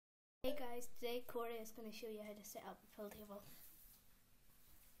Hey guys, today Corey is going to show you how to set up a pool table.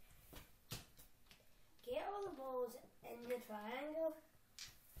 Get all the balls in the triangle,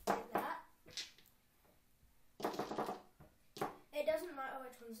 like that. It doesn't matter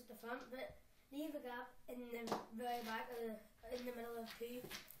which one's at the front, but leave a gap in the very back in the middle of two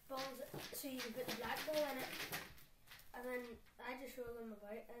balls so you can put the black ball in it. And then I just roll them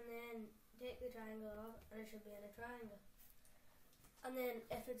about and then take the triangle off and it should be in a triangle. And then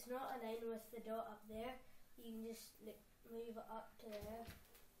if it's not aligned with the dot up there, you can just move it up to there,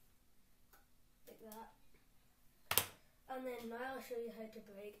 like that. And then now I'll show you how to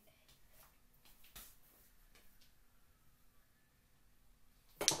break.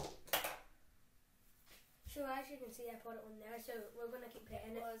 So as you can see, I put it on there, so we're going to keep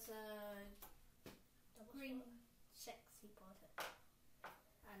playing it. It was green 6 he bought it.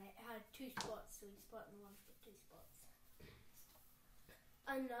 And it had 2 spots, so he's bought one for 2 spots.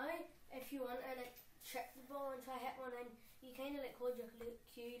 And now, if you want to trip the ball and try hit one in, you kind of hold your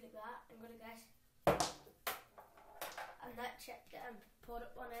cue like that and go like this. And that chipped it and put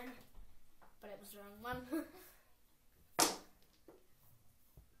it one in. But it was the wrong one.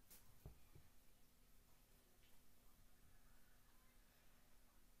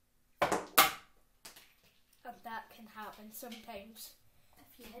 And that can happen sometimes.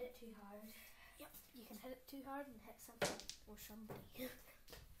 If you hit it too hard. Yep, you can hit it too hard and hit something or somebody.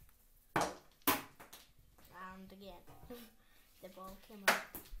 And again, the ball came out.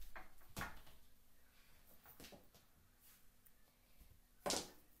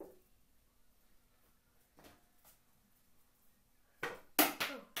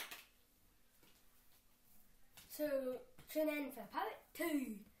 So tune in for part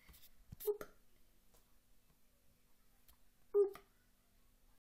 2.